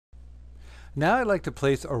Now I'd like to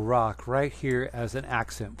place a rock right here as an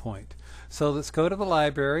accent point. So let's go to the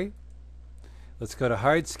library. Let's go to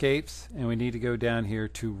Hardscapes, and we need to go down here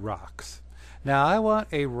to rocks. Now I want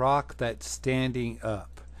a rock that's standing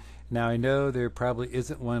up. Now I know there probably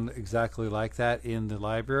isn't one exactly like that in the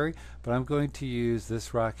library, but I'm going to use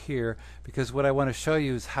this rock here because what I want to show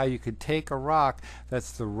you is how you could take a rock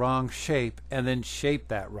that's the wrong shape and then shape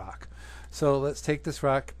that rock. So let's take this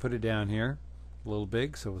rock, put it down here. A little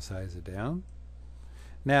big, so we'll size it down.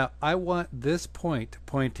 Now I want this point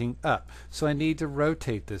pointing up, so I need to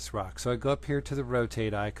rotate this rock. So I go up here to the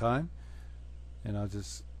rotate icon, and I'll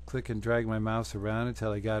just click and drag my mouse around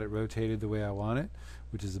until I got it rotated the way I want it,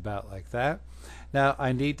 which is about like that. Now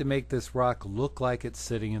I need to make this rock look like it's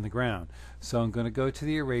sitting in the ground. So I'm going to go to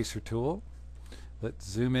the eraser tool. Let's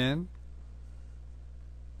zoom in,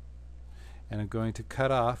 and I'm going to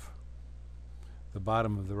cut off the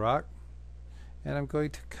bottom of the rock, and I'm going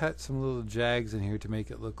to cut some little jags in here to make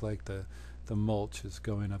it look like the mulch is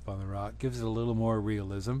going up on the rock. Gives it a little more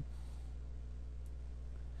realism.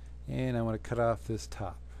 And I want to cut off this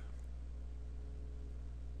top.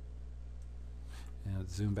 And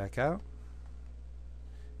let's zoom back out.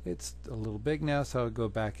 It's a little big now, so I'll go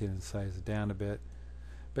back in and size it down a bit.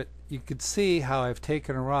 But you could see how I've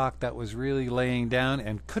taken a rock that was really laying down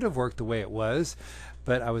and could have worked the way it was,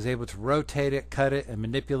 but I was able to rotate it, cut it, and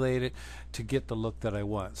manipulate it to get the look that I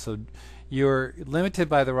want. So you're limited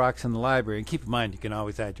by the rocks in the library, and keep in mind you can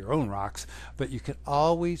always add your own rocks, but you can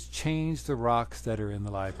always change the rocks that are in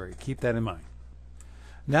the library. Keep that in mind.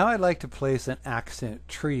 Now I'd like to place an accent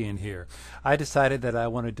tree in here. I decided that I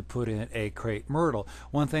wanted to put in a crepe myrtle.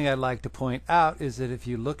 One thing I'd like to point out is that if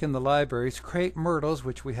you look in the libraries, crepe myrtles,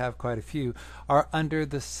 which we have quite a few, are under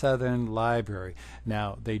the southern library.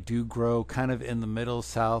 Now they do grow kind of in the middle,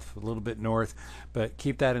 south, a little bit north, but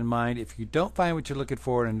keep that in mind. If you don't find what you're looking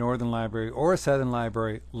for in a northern library or a southern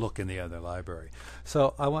library, look in the other library.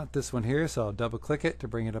 So I want this one here, so I'll double click it to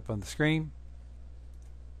bring it up on the screen.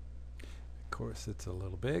 Of course it's a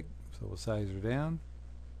little big, so we'll size her down.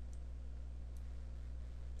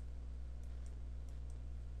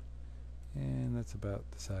 And that's about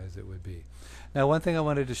the size it would be. Now one thing I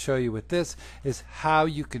wanted to show you with this is how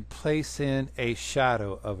you could place in a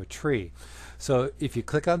shadow of a tree. So if you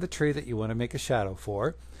click on the tree that you want to make a shadow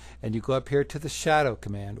for, and you go up here to the shadow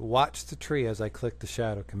command, watch the tree as I click the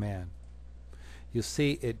shadow command. You'll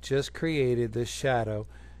see it just created this shadow.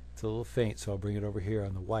 It's a little faint, so I'll bring it over here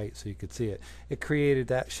on the white so you can see it. It created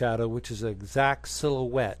that shadow, which is an exact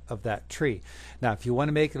silhouette of that tree. Now if you want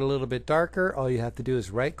to make it a little bit darker, all you have to do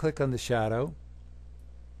is right click on the shadow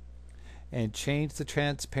and change the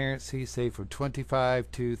transparency, say from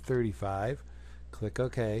 25 to 35. Click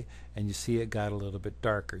OK, and you see it got a little bit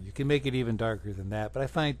darker. You can make it even darker than that, but I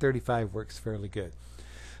find 35 works fairly good.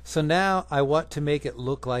 So now I want to make it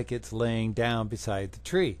look like it's laying down beside the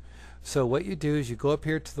tree. So what you do is you go up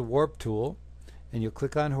here to the warp tool, and you'll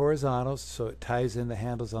click on horizontals so it ties in the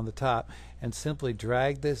handles on the top, and simply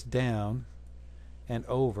drag this down and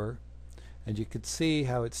over, and you can see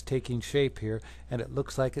how it's taking shape here, and it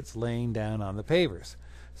looks like it's laying down on the pavers.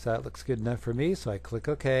 So that looks good enough for me, so I click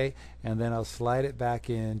OK, and then I'll slide it back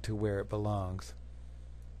in to where it belongs,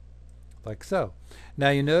 like so. Now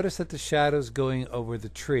you notice that the shadow's going over the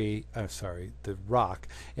tree, the rock.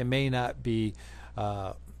 It may not be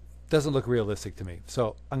doesn't look realistic to me.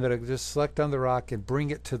 So I'm going to just select on the rock and bring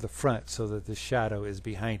it to the front so that the shadow is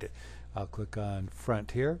behind it. I'll click on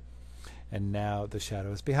front here, and now the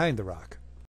shadow is behind the rock.